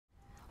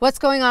What's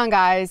going on,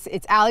 guys?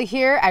 It's Allie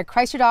here at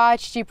Chrysler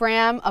Dodge Jeep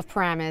Ram of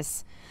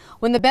Paramus.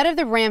 When the bed of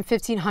the Ram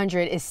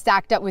 1500 is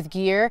stacked up with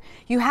gear,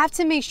 you have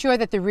to make sure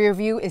that the rear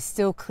view is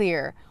still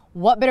clear.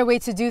 What better way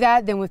to do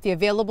that than with the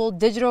available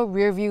Digital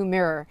Rearview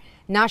Mirror?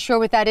 Not sure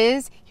what that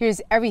is? Here's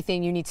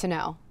everything you need to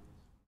know.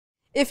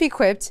 If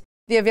equipped,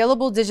 the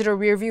available Digital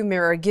Rearview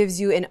Mirror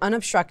gives you an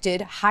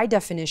unobstructed,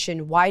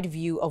 high-definition, wide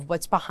view of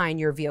what's behind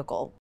your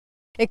vehicle.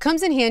 It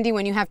comes in handy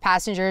when you have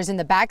passengers in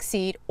the back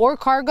seat or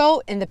cargo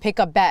in the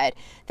pickup bed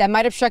that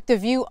might obstruct the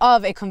view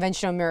of a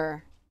conventional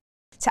mirror.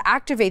 To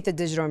activate the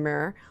digital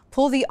mirror,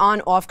 pull the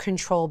on-off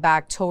control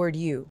back toward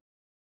you.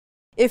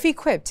 If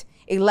equipped,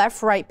 a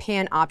left-right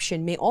pan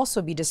option may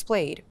also be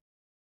displayed.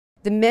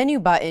 The menu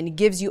button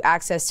gives you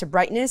access to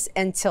brightness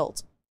and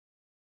tilt.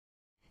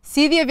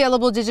 See the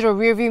available digital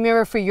rearview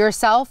mirror for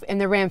yourself in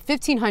the Ram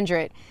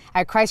 1500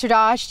 at Chrysler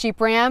Dodge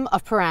Jeep Ram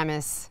of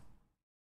Paramus.